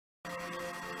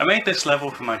I made this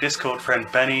level for my Discord friend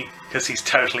Benny, because he's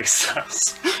totally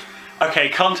sus. Okay,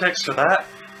 context for that,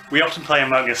 we often play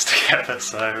Among Us together,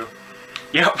 so...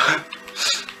 Yep.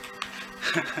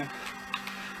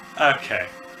 Okay.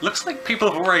 Looks like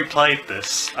people have already played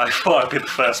this. I thought I'd be the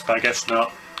first, but I guess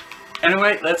not.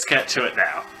 Anyway, let's get to it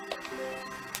now.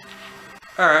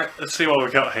 Alright, let's see what we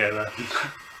got here then.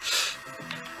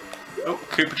 Oh,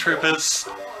 Koopa Troopers.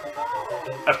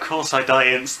 Of course I die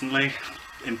instantly,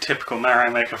 in typical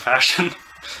Mario Maker fashion.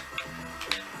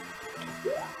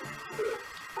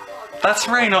 That's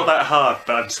really not that hard,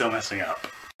 but I'm still messing up.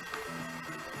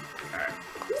 Alright.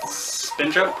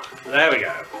 Spin jump. There we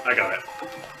go. I got it.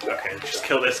 Okay, just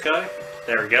kill this guy.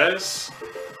 There he goes.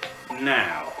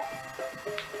 Now,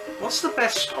 what's the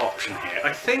best option here?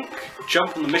 I think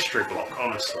jump on the mystery block,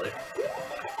 honestly.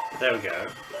 There we go.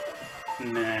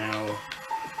 Now,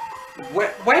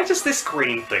 where does this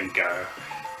green thing go?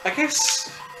 I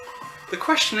guess the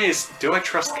question is, do I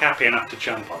trust Cappy enough to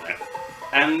jump on it?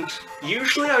 And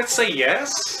usually I would say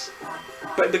yes,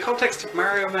 but in the context of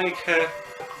Mario Maker,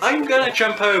 I'm gonna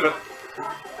jump over.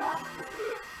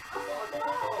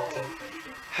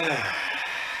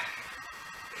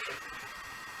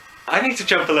 I need to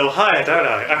jump a little higher, don't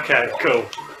I? Okay, cool.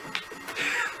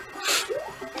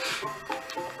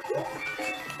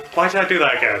 Why did I do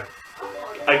that again?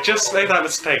 I just made that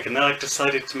mistake and then I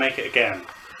decided to make it again.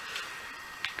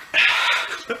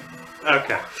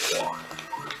 Okay.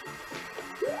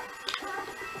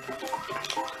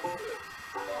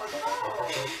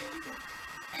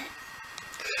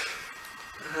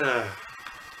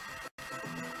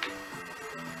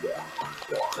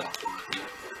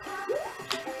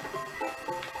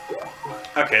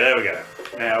 Okay, there we go.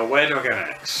 Now, where do I go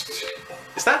next?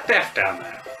 Is that death down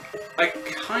there? I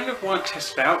kind of want to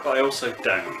test it out, but I also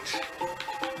don't.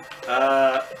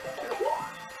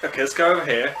 Okay, let's go over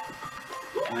here.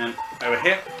 And then over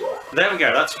here. There we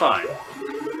go, that's fine.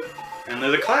 And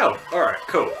there's a cloud. Alright,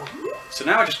 cool. So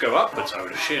now I just go upwards, I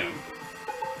would assume.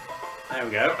 There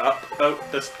we go, up. Oh,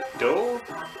 there's the door?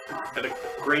 And a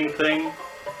green thing.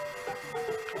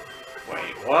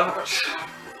 Wait, what?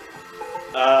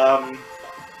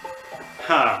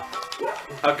 Huh.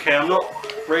 Okay, I'm not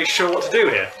really sure what to do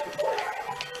here.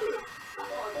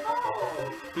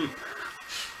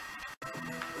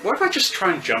 What if I just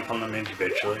try and jump on them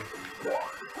individually?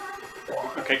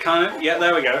 Okay, kind of. Yeah,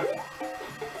 there we go.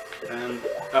 And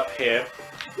up here.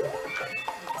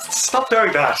 Stop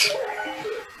doing that!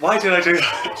 Why did I do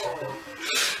that?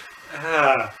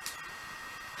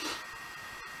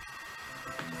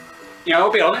 You know,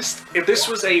 I'll be honest, if this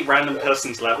was a random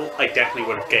person's level, I definitely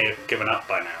would have given up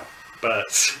by now.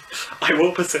 But I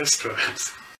will persist with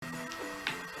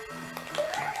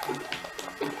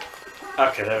it.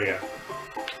 Okay, there we go.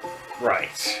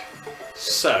 Right.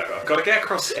 So, I've got to get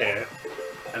across here,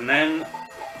 and then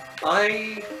what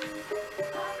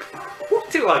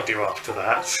do I do after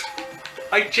that?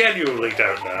 I genuinely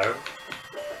don't know.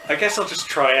 I guess I'll just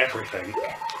try everything,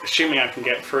 assuming I can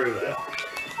get through there.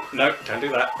 No, don't do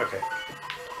that. Okay.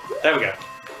 There we go.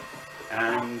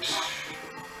 And...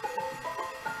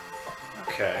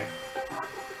 okay.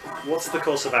 What's the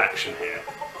course of action here?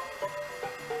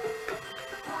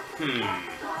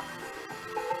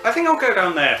 I think I'll go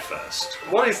down there first.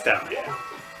 What is down here?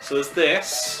 So there's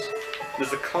this.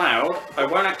 There's a cloud. I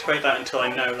won't activate that until I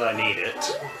know that I need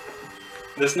it.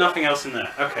 There's nothing else in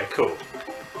there. Okay, cool.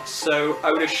 So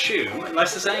I would assume,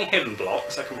 unless there's any hidden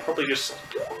blocks, I can probably just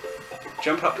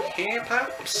jump up here,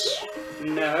 perhaps?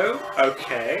 No?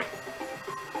 Okay.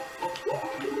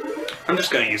 I'm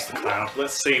just going to use the cloud.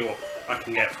 Let's see what I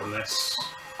can get from this.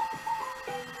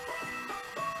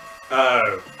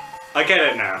 Oh. I get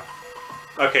it now.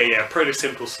 Okay, yeah, pretty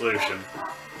simple solution.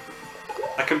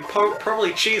 I can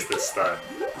probably cheese this, though.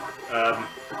 Oh.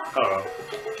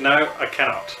 No, I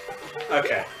cannot.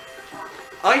 Okay.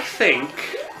 I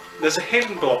think there's a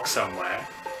hidden block somewhere.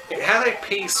 It has a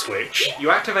P switch,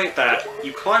 you activate that,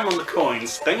 you climb on the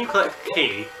coins, then you collect the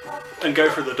key, and go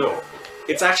through the door.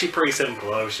 It's actually pretty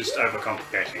simple, I was just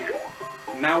overcomplicating it.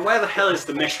 Now where the hell is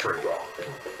the mystery block?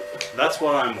 That's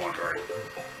what I'm wondering.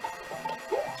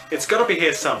 It's gotta be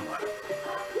here somewhere.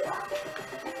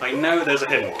 I know there's a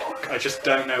hidden block, I just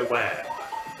don't know where.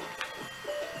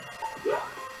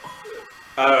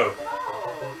 Oh.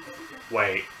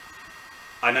 Wait.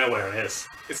 I know where it is.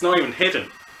 It's not even hidden.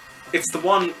 It's the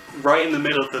one right in the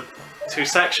middle of the two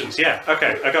sections. Yeah,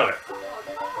 okay, I got it.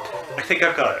 I think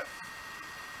I've got it.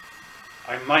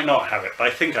 I might not have it, but I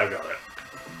think I've got it.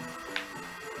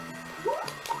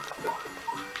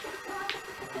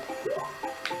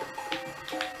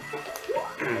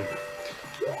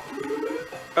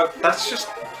 Oh, that's just...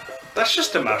 That's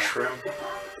just a mushroom.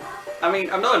 I mean,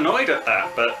 I'm not annoyed at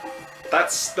that, but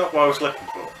that's not what I was looking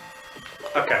for.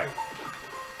 Okay.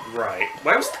 Right.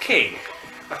 Where was the key?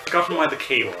 I've forgotten where the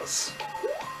key was.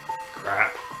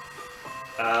 Crap.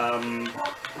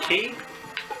 Key?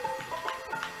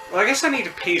 Well, I guess I need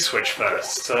a P-switch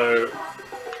first, so...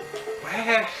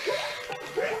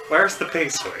 Where's the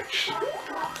P-switch?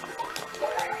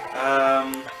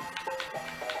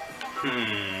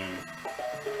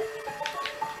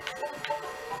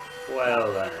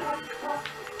 Well then...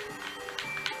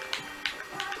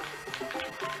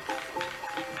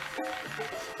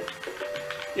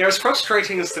 You know, as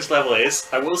frustrating as this level is,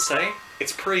 I will say,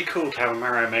 it's pretty cool to have a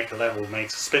Mario Maker level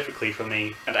made specifically for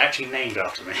me and actually named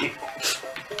after me.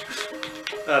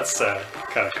 That's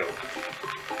kind of cool.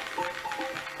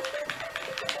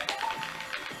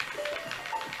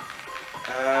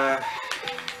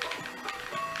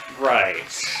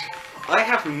 Right. I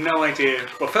have no idea...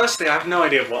 Well, firstly, I have no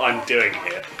idea what I'm doing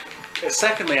here.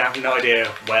 Secondly, I have no idea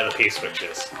where the P-switch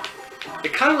is.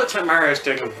 It kind of looks like Mario's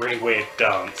doing a really weird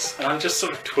dance, and I'm just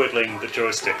sort of twiddling the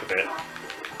joystick a bit.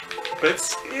 But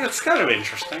it's kind of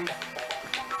interesting.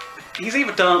 He's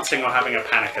either dancing or having a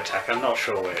panic attack, I'm not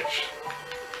sure which.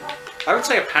 I would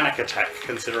say a panic attack,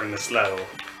 considering this level.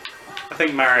 I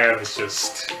think Mario has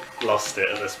just lost it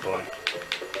at this point.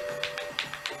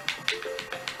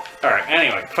 Alright,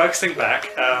 anyway, focusing back,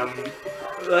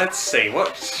 let's see,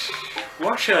 what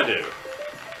should I do?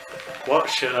 What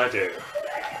should I do?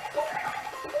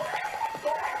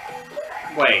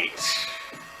 Wait.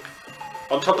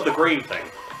 On top of the green thing.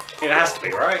 It has to be,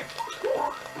 right?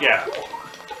 Yeah.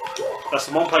 That's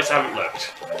the one place I haven't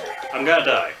looked. I'm gonna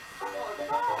die.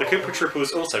 The Koopa Trooper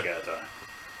was also gonna die.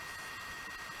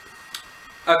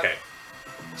 Okay.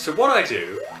 So what I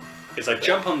do is I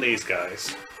jump on these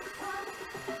guys.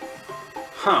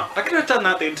 Huh, I could have done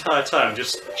that the entire time,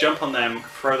 just jump on them,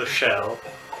 throw the shell.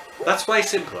 That's way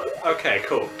simpler. Okay,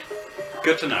 cool.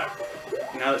 Good to know.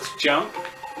 Now let's jump.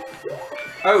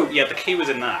 Oh, yeah, the key was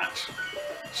in that.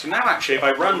 So now actually, if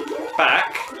I run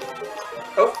back...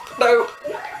 Oh, no!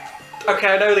 Okay,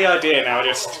 I know the idea now,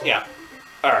 yeah.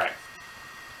 Alright.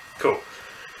 Cool.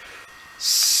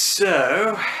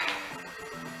 So...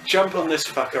 Jump on this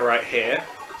fucker right here,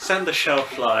 send the shell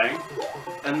flying,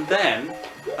 and then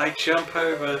I jump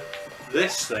over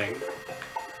this thing,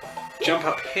 jump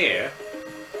up here,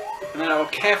 and then I'll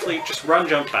carefully just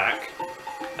jump back,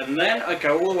 and then I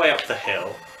go all the way up the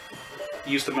hill,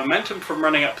 use the momentum from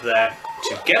running up there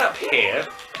to get up here.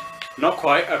 Not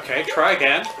quite. Okay, try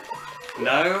again.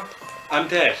 No, I'm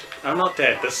dead. I'm not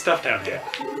dead. There's stuff down here.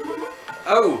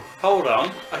 Oh, hold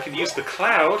on. I can use the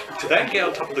cloud to then get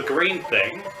on top of the green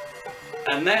thing,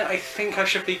 and then I think I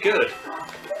should be good.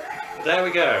 There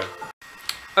we go.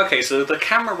 Okay, so the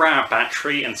camera ran out of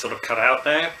battery and sort of cut out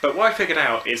there, but what I figured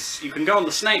out is you can go on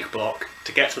the snake block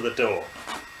to get to the door,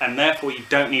 and therefore you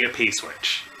don't need a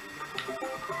P-switch.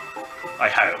 I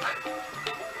hope.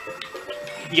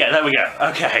 Yeah, there we go.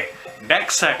 Okay,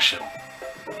 next section.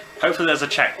 Hopefully there's a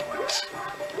checkpoint.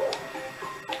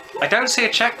 I don't see a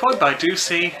checkpoint, but I do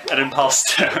see an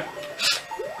imposter.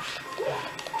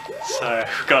 So,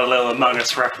 we've got a little Among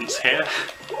Us reference here.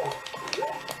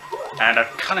 And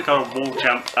I've kind of got a wall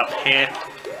jump up here.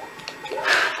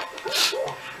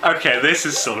 Okay, this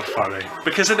is sort of funny.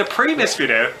 Because in a previous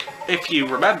video, if you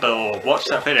remember or watched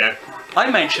that video,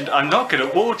 I mentioned I'm not good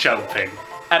at wall jumping.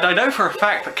 And I know for a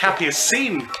fact that Cappy has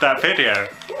seen that video.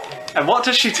 And what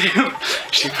does she do?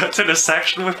 She puts in a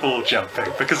section with wall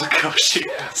jumping, because of course she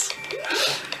does.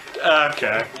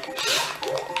 Okay.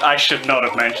 I should not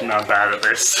have mentioned I'm bad at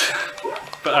this.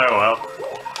 But oh well.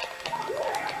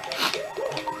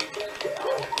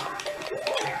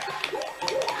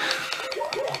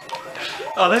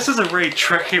 Oh, this is a really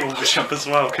tricky wall jump as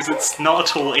well, because it's not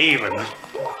at all even.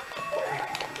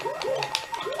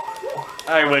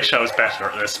 I wish I was better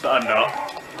at this, but I'm not.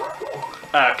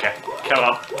 Okay, come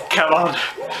on, come on.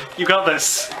 You got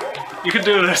this. You can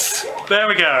do this. There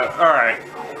we go. Alright.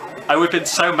 I would have been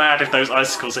so mad if those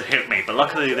icicles had hit me, but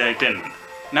luckily they didn't.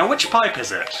 Now, which pipe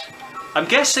is it? I'm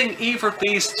guessing either of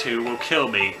these two will kill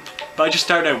me, but I just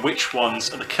don't know which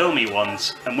ones are the kill me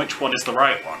ones and which one is the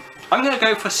right one. I'm going to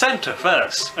go for center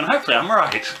first, and hopefully I'm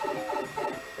right.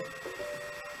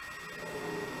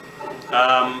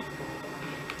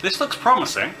 This looks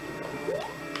promising.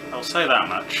 I'll say that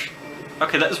much.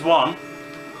 Okay, there's one.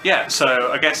 Yeah,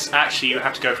 so I guess actually you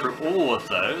have to go through all of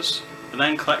those, and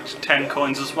then collect 10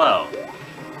 coins as well.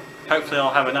 Hopefully I'll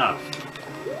have enough.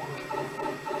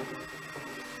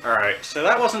 Alright, so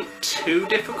that wasn't too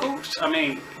difficult. I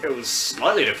mean, it was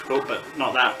slightly difficult, but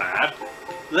not that bad.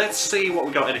 Let's see what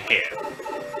we got in here.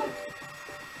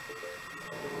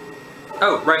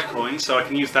 Oh, red coin, so I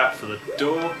can use that for the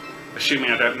door,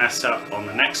 assuming I don't mess up on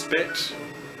the next bit.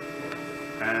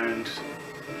 And...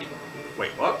 wait,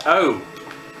 what? Oh!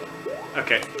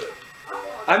 Okay.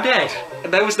 I'm dead!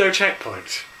 And there was no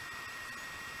checkpoint.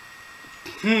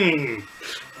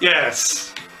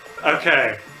 Yes.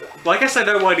 Okay. Well, I guess I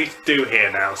know what I need to do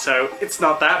here now, so it's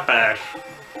not that bad.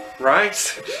 Right?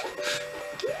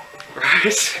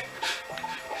 Right?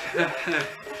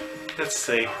 Let's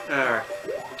see. Alright.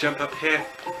 Jump up here.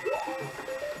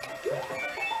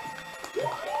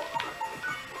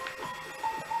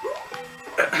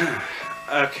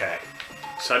 Okay.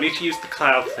 So I need to use the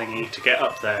cloud thingy to get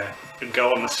up there and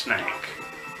go on the snake.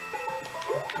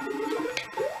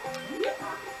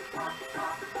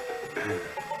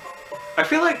 I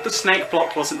feel like the snake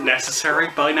block wasn't necessary,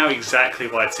 but I know exactly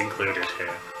why it's included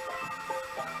here.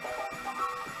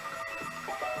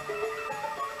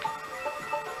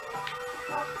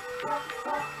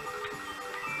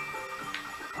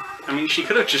 I mean, she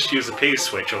could have just used a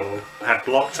P-switch or had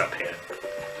blocks up here,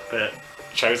 but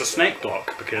chose a snake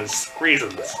block because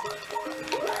reasons.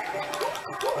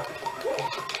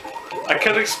 I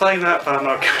could explain that, but I'm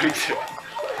not going to.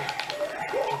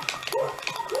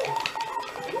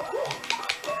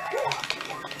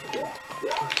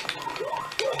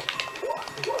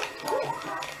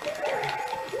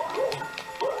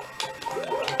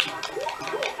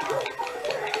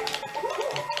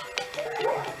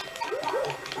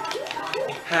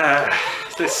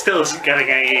 This still isn't getting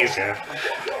any easier.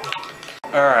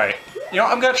 Alright, you know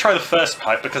what, I'm going to try the first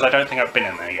pipe because I don't think I've been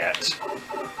in there yet.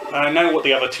 And I know what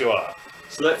the other two are.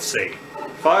 So let's see.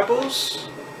 Fireballs?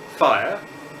 Fire?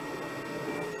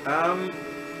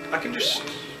 I can just...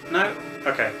 no?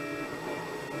 Okay.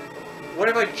 What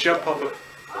if I jump off of...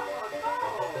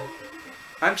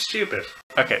 I'm stupid.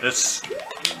 Okay, this...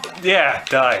 yeah,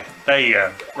 die. There you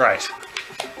go. Right.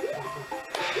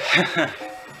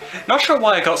 Not sure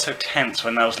why I got so tense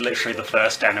when that was literally the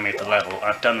first enemy of the level.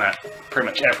 I've done that pretty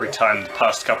much every time the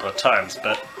past couple of times,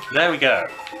 but there we go.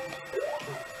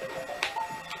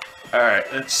 Alright,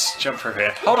 let's jump through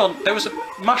here. Hold on, there was a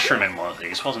mushroom in one of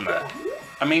these, wasn't there?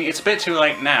 I mean, it's a bit too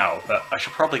late now, but I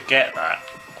should probably get that,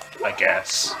 I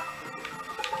guess.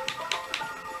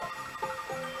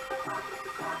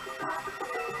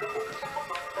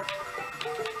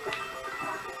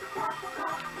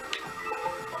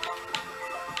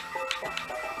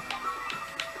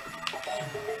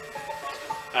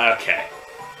 Okay,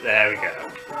 there we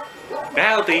go.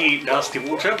 Now the nasty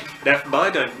wall jump. Never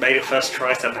mind, I made it first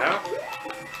try somehow.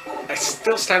 I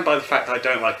still stand by the fact that I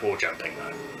don't like wall jumping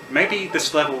though. Maybe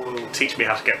this level will teach me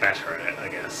how to get better at it, I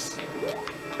guess.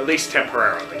 At least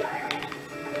temporarily.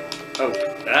 Oh,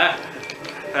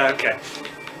 okay.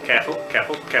 Careful,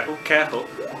 careful, careful, careful.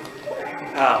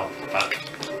 Oh, fuck.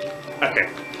 Okay,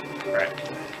 right.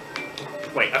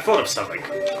 Wait, I thought of something.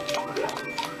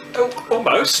 Oh,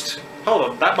 almost.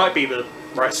 Hold on, that might be the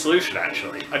right solution,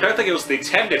 actually. I don't think it was the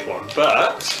intended one,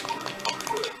 but...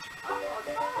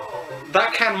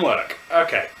 that can work.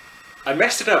 Okay. I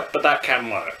messed it up, but that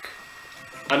can work.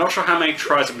 I'm not sure how many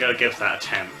tries I'm going to give that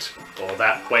attempt, or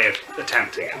that way of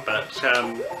attempting it, but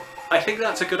I think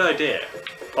that's a good idea.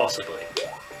 Possibly.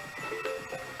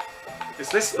 Is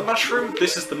this the mushroom?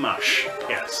 This is the mush.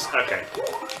 Yes, okay.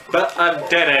 But I'm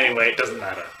dead anyway, it doesn't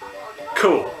matter.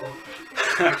 Cool.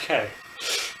 Okay.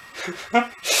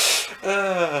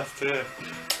 Dear.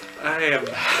 I am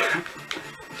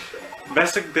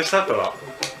messing this up a lot.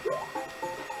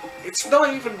 It's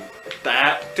not even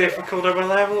that difficult of a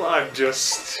level, I'm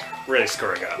just really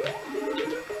screwing up.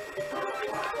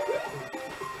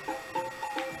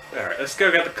 Alright, let's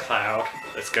go get the cloud.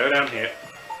 Let's go down here.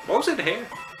 What was in here?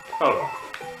 Hold on.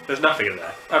 There's nothing in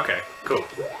there. Okay, cool.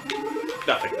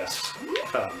 Nothingness.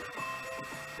 Fun.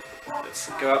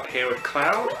 Let's go up here with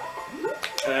cloud.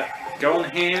 Go on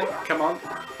here, come on,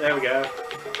 there we go.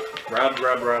 Run,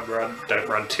 run, run, run. Don't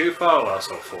run too far, or else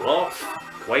I'll fall off.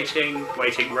 Waiting,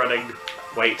 waiting, running.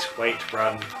 Wait, wait,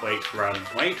 run, wait, run,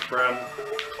 wait, run.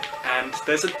 And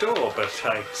there's a door, but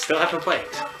I still have to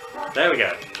wait. There we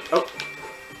go. Oh!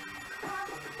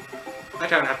 I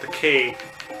don't have the key.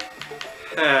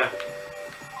 Ha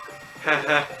ha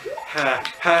ha ha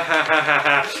ha ha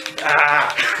ha.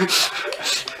 Ah!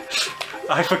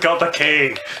 I forgot the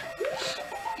key.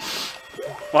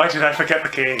 Why did I forget the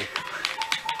key?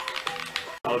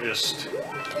 I'll just...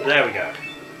 there we go.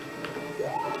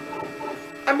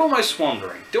 I'm almost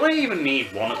wondering, do I even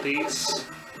need one of these?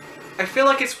 I feel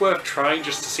like it's worth trying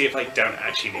just to see if I don't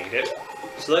actually need it.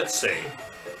 So let's see.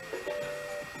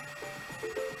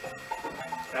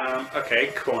 Okay,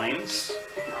 coins.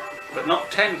 But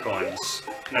not 10 coins,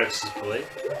 noticeably.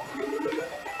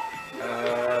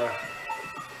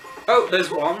 Oh, there's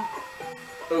one.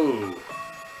 Ooh.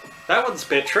 That one's a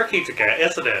bit tricky to get,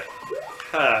 isn't it?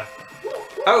 Huh.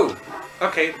 Oh!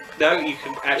 Okay, no, you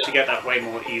can actually get that way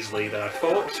more easily than I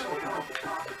thought.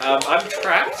 I'm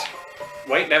trapped.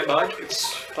 Wait, never mind.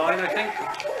 It's fine, I think.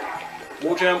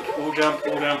 Wall jump, wall jump,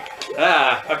 wall jump.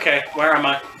 Ah, okay, where am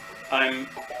I? I'm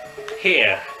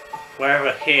here.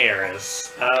 Wherever here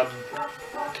is.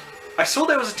 I saw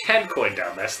there was a 10 coin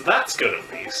down there, so that's good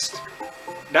at least.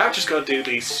 Now I've just got to do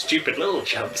these stupid little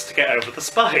jumps to get over the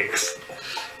spikes.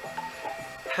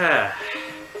 God,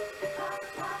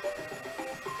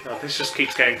 this just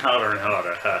keeps getting harder and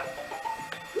harder, huh?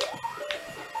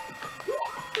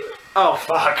 Oh,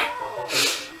 fuck!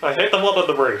 I hit the one on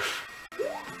the roof.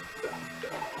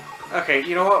 Okay,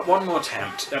 you know what? One more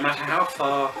attempt. No matter how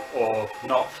far or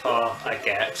not far I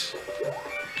get.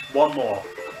 One more.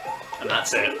 And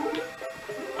that's it.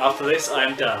 After this, I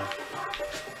am done.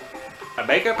 I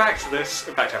may go back to this.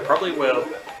 In fact, I probably will.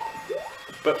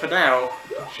 But for now,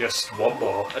 just one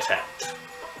more attempt.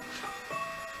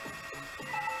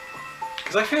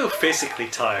 Because I feel physically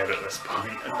tired at this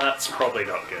point, and that's probably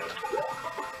not good.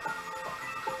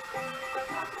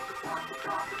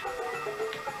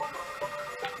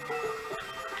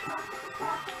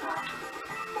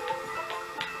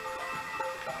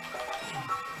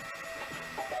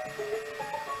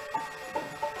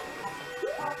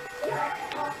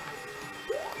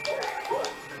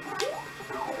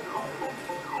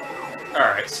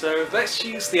 Alright, so let's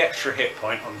use the extra hit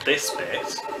point on this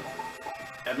bit,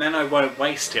 and then I won't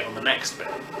waste it on the next bit.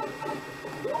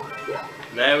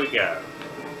 There we go.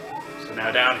 So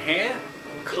now down here,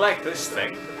 collect this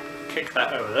thing, kick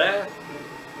that over there.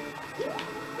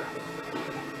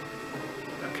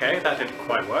 Okay, that didn't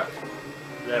quite work.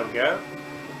 There we go.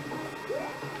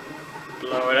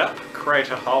 Blow it up, create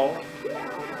a hole,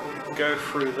 go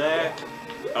through there.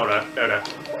 Oh no, no, no.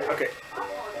 Okay.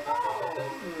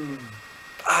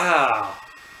 Ah.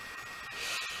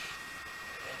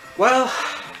 Well,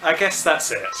 I guess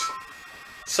that's it.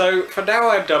 So, for now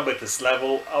I'm done with this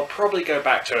level. I'll probably go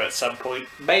back to it at some point.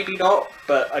 Maybe not,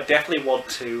 but I definitely want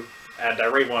to, and I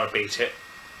really want to beat it.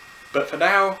 But for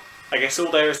now, I guess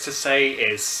all there is to say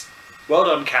is, well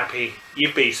done, Cappy,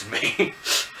 you've beaten me.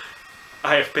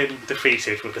 I have been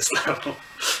defeated with this level.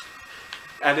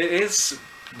 And it is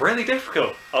really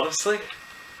difficult, honestly.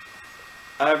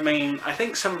 I mean, I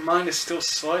think some of mine is still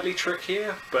slightly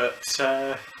trickier, but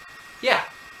yeah,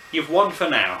 you've won for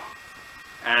now.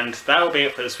 And that'll be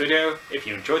it for this video. If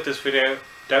you enjoyed this video,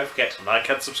 don't forget to like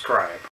and subscribe.